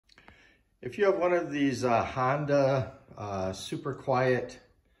If you have one of these Honda super quiet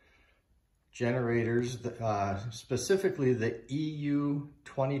generators, specifically the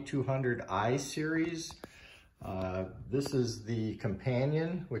EU2200i series, this is the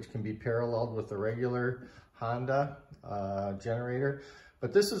companion, which can be paralleled with the regular Honda generator.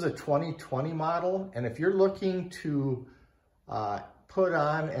 But this is a 2020 model, and if you're looking to put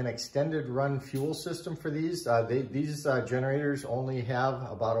on an extended run fuel system for these, these generators only have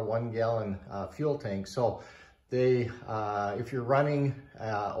about a 1 gallon fuel tank. So they, if you're running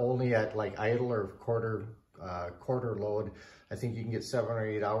only at like idle or quarter load, I think you can get 7 or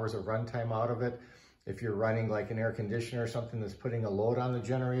 8 hours of runtime out of it. If you're running like an air conditioner or something that's putting a load on the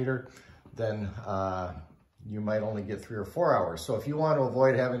generator, then you might only get 3 or 4 hours. So if you want to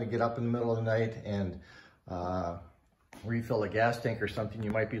avoid having to get up in the middle of the night and refill a gas tank or something,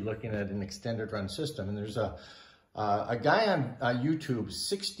 you might be looking at an extended run system. And there's a guy on YouTube,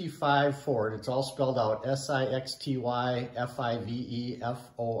 65 Ford, it's all spelled out,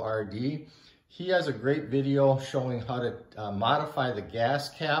 SIXTY-FIVEFORD. He has a great video showing how to modify the gas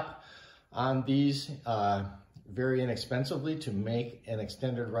cap on these very inexpensively to make an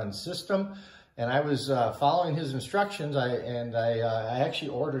extended run system. And I was following his instructions, I actually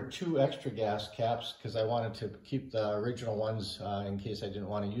ordered 2 extra gas caps because I wanted to keep the original ones in case I didn't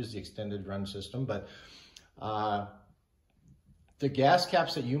want to use the extended run system. But the gas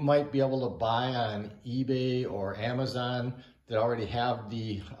caps that you might be able to buy on eBay or Amazon that already have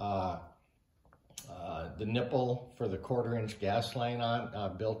the nipple for the 1/4-inch gas line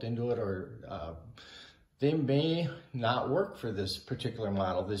on built into it, or they may not work for this particular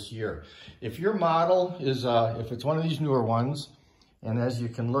model this year. If your model is, if it's one of these newer ones, and as you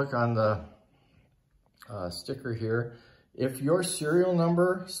can look on the sticker here, if your serial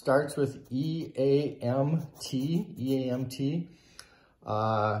number starts with EAMT,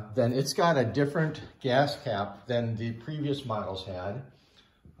 then it's got a different gas cap than the previous models had.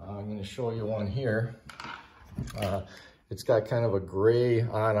 I'm gonna show you one here. It's got kind of a gray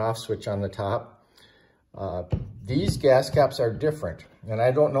on-off switch on the top. These gas caps are different, and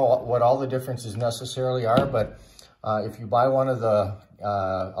I don't know what all the differences necessarily are, but if you buy one of the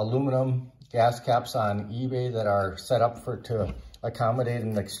aluminum gas caps on eBay that are set up to accommodate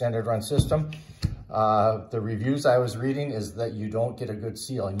an extended run system, the reviews I was reading is that you don't get a good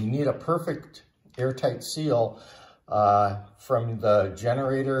seal, and you need a perfect airtight seal from the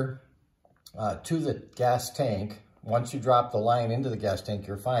generator to the gas tank. Once you drop the line into the gas tank,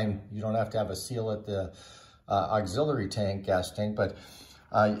 you're fine. You don't have to have a seal at the auxiliary tank, gas tank, but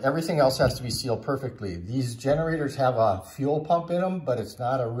everything else has to be sealed perfectly. These generators have a fuel pump in them, but it's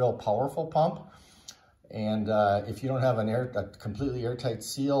not a real powerful pump. And if you don't have a completely airtight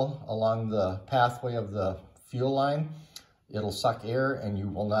seal along the pathway of the fuel line, it'll suck air and you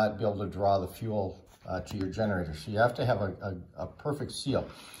will not be able to draw the fuel to your generator. So you have to have a perfect seal.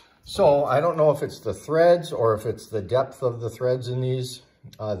 So I don't know if it's the threads or if it's the depth of the threads in these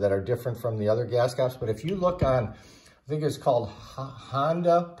that are different from the other gas caps. But if you look on, I think it's called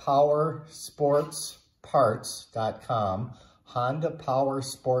HondaPowerSportsParts.com,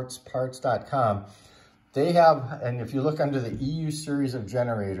 HondaPowerSportsParts.com. They have, and if you look under the EU series of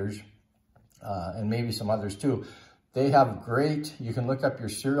generators, and maybe some others too, they have great, you can look up your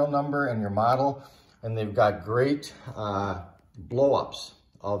serial number and your model, and they've got great blow-ups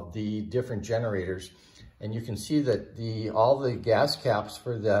of the different generators. And you can see that all the gas caps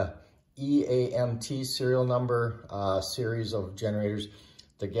for the EAMT serial number series of generators,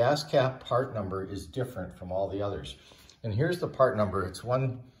 the gas cap part number is different from all the others. And here's the part number. It's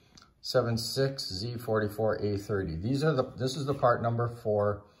 176Z44A30. This is the part number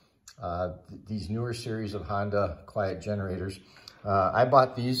for these newer series of Honda quiet generators. I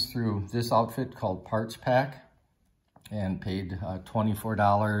bought these through this outfit called Parts Pack and paid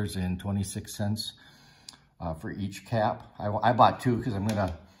 $24.26 for each cap. I bought 2 because I'm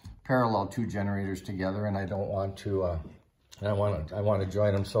gonna parallel 2 generators together, and I don't want to, I want to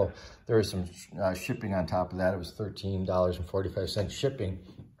join them. So there was some shipping on top of that. It was $13.45 shipping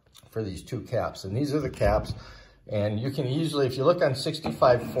for these 2 caps. And these are the caps. And you can easily, if you look on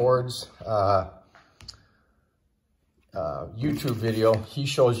 65 Ford's YouTube video, he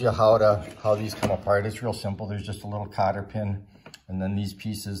shows you how these come apart. It's real simple. There's just a little cotter pin, and then these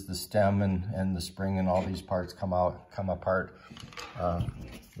pieces, the stem and the spring and all these parts come apart.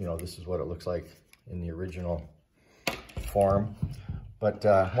 You know, this is what it looks like in the original form. But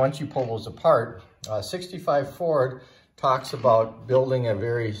once you pull those apart, 65 Ford talks about building a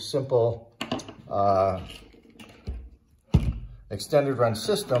very simple extended run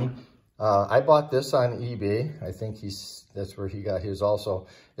system. I bought this on eBay. I think he's that's where he got his also.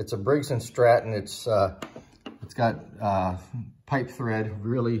 It's a Briggs & Stratton. It's got pipe thread,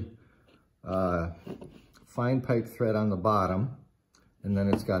 really fine pipe thread on the bottom. And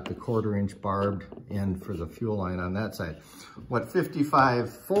then it's got the 1/4-inch barbed end for the fuel line on that side. What 65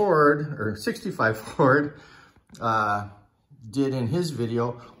 Ford did in his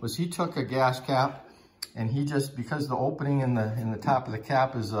video was he took a gas cap and he just, because the opening in the top of the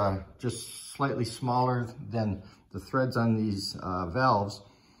cap is just slightly smaller than the threads on these valves,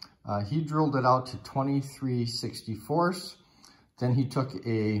 he drilled it out to 23/64. Then he took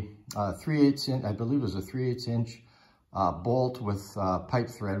a 3/8 inch, I believe it was a 3/8 inch bolt with pipe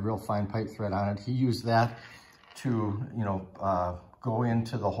thread, real fine pipe thread on it. He used that to, go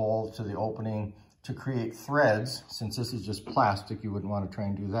into the hole, to the opening, to create threads. Since this is just plastic, you wouldn't want to try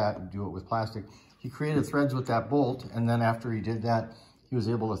and do that, do it with plastic. He created threads with that bolt, and then after he did that, he was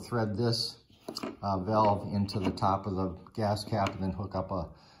able to thread this valve into the top of the gas cap and then hook up a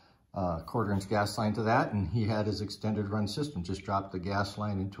 1/4-inch gas line to that, and he had his extended run system. Just dropped the gas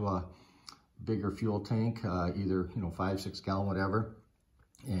line into a bigger fuel tank, either 5, 6 gallon, whatever,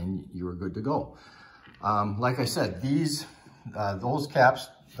 and you were good to go. Like I said, those caps,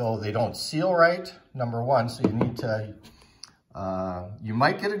 though they don't seal right, number one, so you need to, you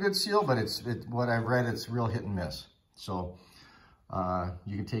might get a good seal, but what I've read, it's real hit and miss. So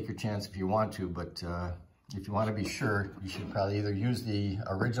you can take your chance if you want to, but if you want to be sure, you should probably either use the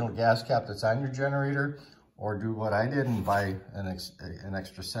original gas cap that's on your generator, or do what I did and buy an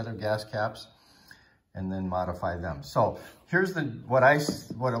extra set of gas caps and then modify them. So here's what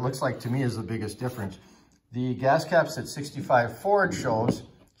it looks like to me is the biggest difference. The gas caps that 65 Ford shows,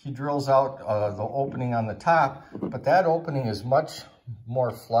 he drills out the opening on the top, but that opening is much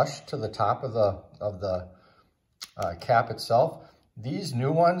more flush to the top of the cap itself. These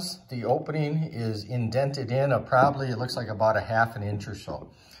new ones, the opening is indented in probably, it looks like about 1/2 inch or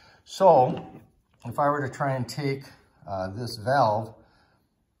so. So if I were to try and take this valve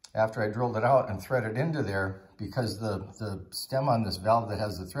after I drilled it out and thread it into there, because the stem on this valve that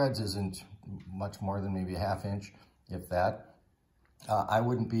has the threads isn't much more than maybe 1/2 inch, if that, I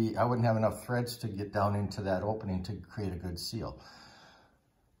wouldn't have enough threads to get down into that opening to create a good seal.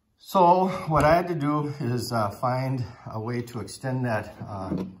 So what I had to do is find a way to extend that,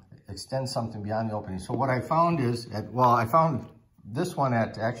 extend something beyond the opening. So what I found is, I found this one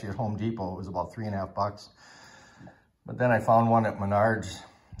at Home Depot. It was about $3.50, but then I found one at Menards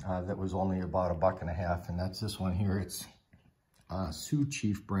that was only about $1.50, and that's this one here. It's Sioux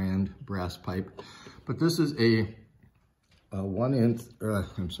Chief brand brass pipe, but this is a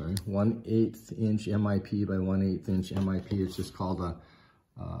 1/8 inch MIP by 1/8 inch MIP. It's just called a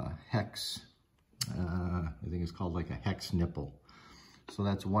hex. I think it's called like a hex nipple. So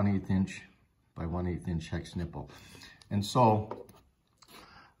that's 1/8 inch by 1/8 inch hex nipple. And so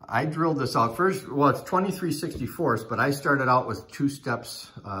I drilled this out first. Well, it's 23/64, but I started out with 2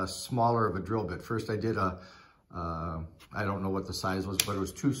 steps smaller of a drill bit. First I did I don't know what the size was, but it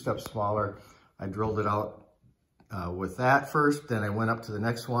was 2 steps smaller. I drilled it out with that first, then I went up to the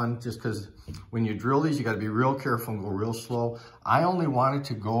next one, just because when you drill these, you got to be real careful and go real slow. I only wanted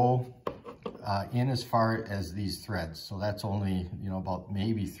to go in as far as these threads. So that's only, about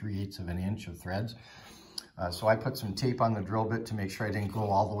maybe 3/8 of an inch of threads. So I put some tape on the drill bit to make sure I didn't go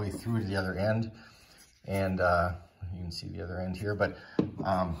all the way through to the other end. And you can see the other end here, but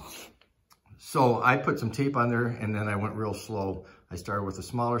so I put some tape on there, and then I went real slow. I started with a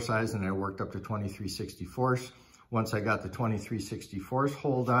smaller size and I worked up to 23/64. Once I got the 23/64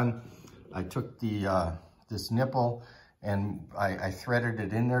 hole done, I took this nipple and I threaded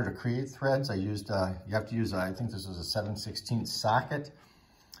it in there to create threads. I used, you have to use, I think this was a 7/16 socket,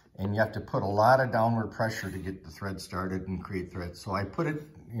 and you have to put a lot of downward pressure to get the thread started and create threads. So I put it,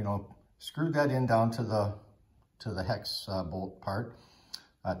 screwed that in down to the hex bolt part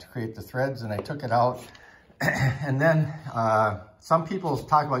to create the threads, and I took it out. And then some people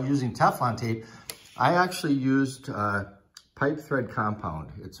talk about using Teflon tape. I actually used pipe thread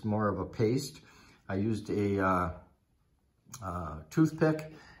compound. It's more of a paste. I used a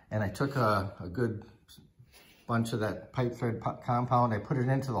toothpick, and I took a good bunch of that pipe thread compound. I put it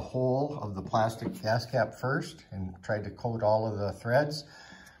into the hole of the plastic gas cap first and tried to coat all of the threads.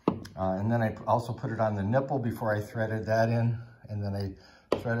 And then I also put it on the nipple before I threaded that in, and then I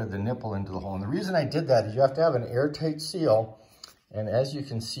threaded the nipple into the hole. And the reason I did that is you have to have an airtight seal. And as you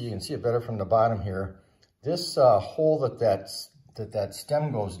can see it better from the bottom here, this hole that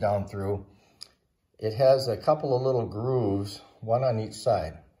stem goes down through, it has a couple of little grooves, one on each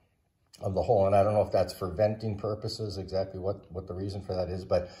side of the hole. And I don't know if that's for venting purposes, exactly what the reason for that is,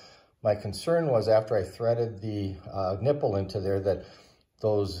 but My concern was after I threaded the nipple into there that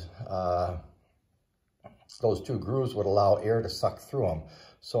those two grooves would allow air to suck through them.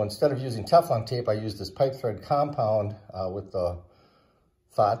 So instead of using Teflon tape, I used this pipe thread compound with the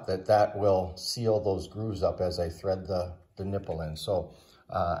thought that that will seal those grooves up as I thread the nipple in. So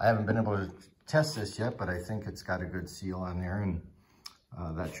I haven't been able to test this yet, but I think it's got a good seal on there, and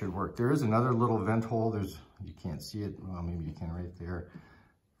that should work. There is another little vent hole. You can't see it. Well, maybe you can right there.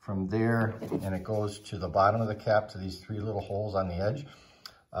 From there, and it goes to the bottom of the cap to these 3 little holes on the edge.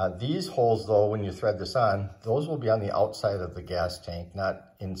 These holes, though, when you thread this on, those will be on the outside of the gas tank,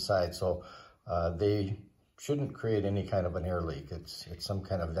 not inside. So they shouldn't create any kind of an air leak. It's some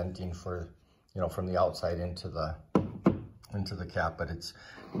kind of venting for, from the outside into the cap, but it's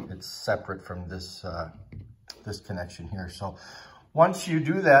separate from this this connection here. So once you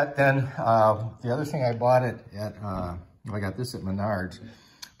do that, then the other thing I bought it at, I got this at Menards,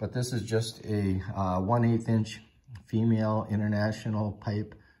 but this is just a 1/8 inch female international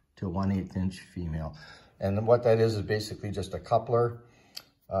pipe to 1/8 inch female. And what that is basically just a coupler.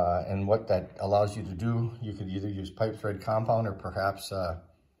 And what that allows you to do, you could either use pipe thread compound or perhaps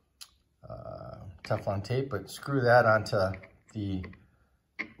Teflon tape, but screw that onto the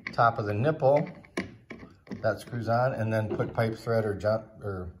top of the nipple. That screws on, and then put pipe thread or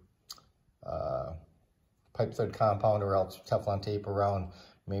pipe thread compound or else Teflon tape around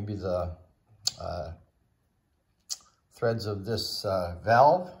maybe the threads of this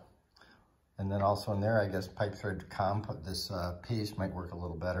valve. And then also in there, I guess pipe thread this paste might work a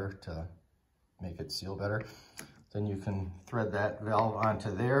little better to make it seal better. Then you can thread that valve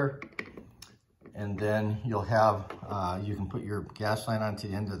onto there, and then you'll have, you can put your gas line onto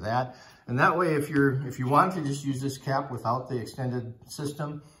the end of that. And that way, if you want to just use this cap without the extended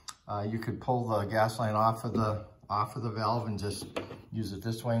system, you could pull the gas line off of the valve and just use it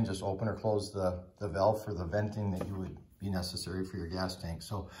this way and just open or close the valve for the venting that you would be necessary for your gas tank.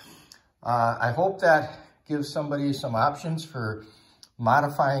 So I hope that gives somebody some options for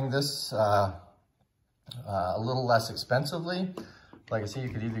modifying this a little less expensively. Like I say, you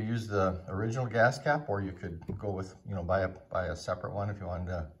could either use the original gas cap, or you could go with, buy a separate one if you wanted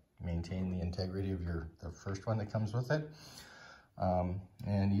to maintain the integrity of the first one that comes with it.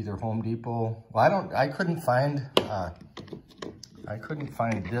 And either Home Depot, well, I couldn't find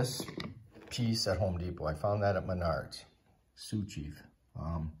this piece at Home Depot. I found that at Menards, Sioux Chief.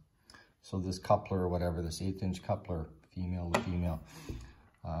 So this coupler or whatever, this 1/8 inch coupler, female to female,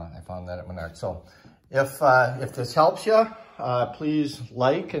 I found that at Menards. So if this helps you, please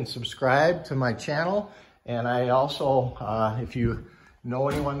like and subscribe to my channel. And I also, if you know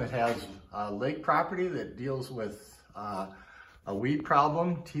anyone that has lake property that deals with a weed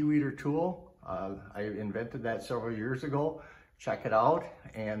problem, T-Weeder tool, I invented that several years ago. Check it out,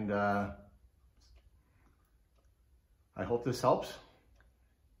 and I hope this helps.